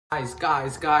Guys.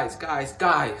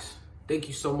 Thank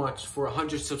you so much for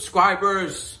 100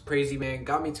 subscribers. Crazy, man.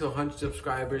 Got me to 100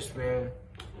 subscribers, man.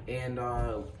 And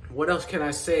what else can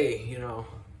I say? You know,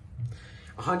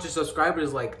 100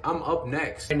 subscribers, like, I'm up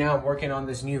next. Right now, I'm working on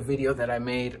this new video that I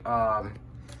made. I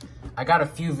got a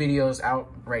few videos out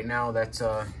right now that's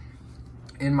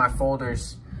in my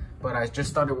folders, but I just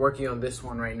started working on this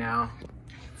one right now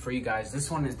for you guys.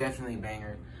 This one is definitely a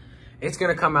banger. It's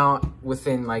gonna come out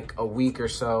within like a week or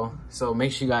so, so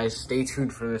make sure you guys stay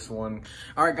tuned for this one.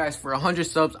 All right, guys, for 100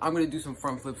 subs, I'm gonna do some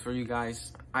front flips for you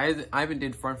guys. I haven't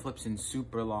did front flips in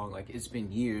super long, like it's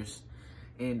been years.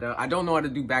 And I don't know how to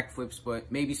do back flips,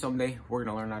 but maybe someday we're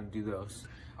gonna learn how to do those.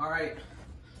 All right,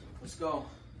 let's go.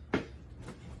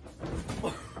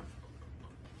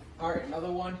 All right,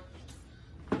 another one,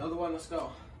 let's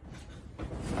go.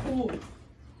 Ooh.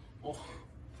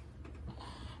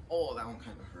 Oh, that one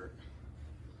kind of hurt.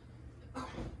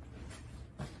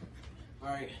 All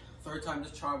right, third time,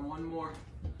 just try one more.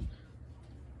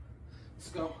 Let's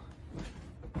go.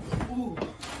 Ooh.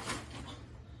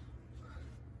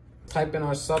 Type in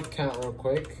our sub count real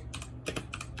quick.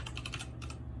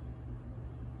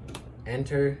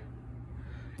 Enter.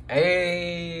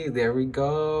 Hey, there we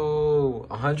go.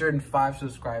 105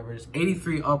 subscribers,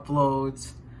 83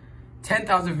 uploads,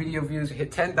 10,000 video views.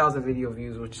 Hit 10,000 video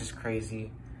views, which is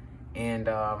crazy. And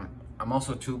I'm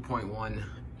also 2.1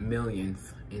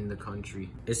 millionth in the country.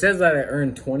 It says that I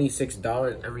earn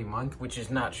 $26 every month, which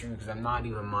is not true because I'm not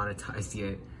even monetized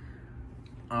yet.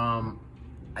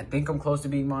 I think I'm close to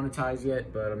being monetized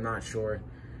yet, but I'm not sure.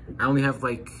 I only have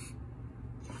like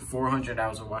 400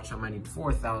 hours of watch time. I need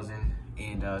 4,000,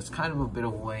 and it's kind of a bit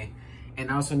of a way. And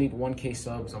I also need 1K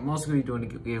subs. I'm also gonna be doing a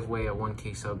giveaway at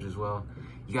 1K subs as well.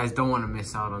 You guys don't want to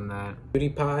miss out on that.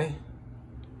 PewDiePie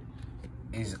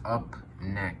is up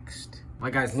next. My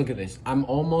guys, look at this. I'm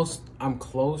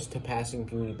close to passing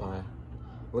PewDiePie.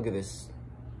 Look at this.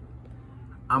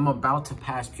 I'm about to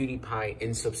pass PewDiePie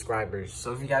in subscribers.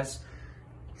 So if you guys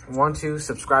want to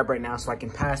subscribe right now so I can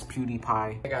pass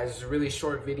PewDiePie. Hey guys, it's a really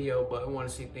short video, but I want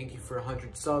to say thank you for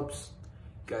 100 subs.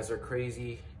 You guys are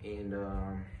crazy. And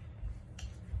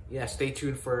yeah, stay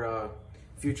tuned for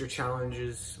future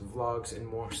challenges, vlogs, and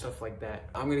more stuff like that.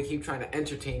 I'm gonna keep trying to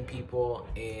entertain people,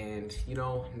 and you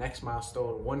know, next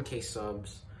milestone, 1K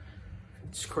subs.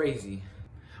 It's crazy.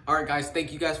 All right, guys,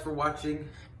 thank you guys for watching.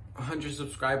 100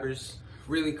 subscribers,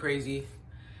 really crazy.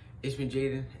 It's been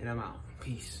Jaden, and I'm out.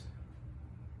 Peace.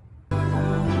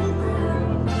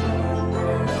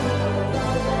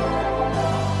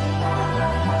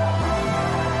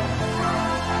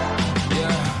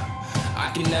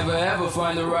 Never ever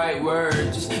find the right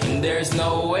words, and there's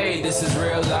no way this is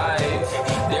real life.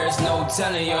 There's no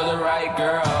telling you're the right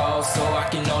girl, so I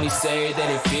can only say that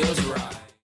it feels right.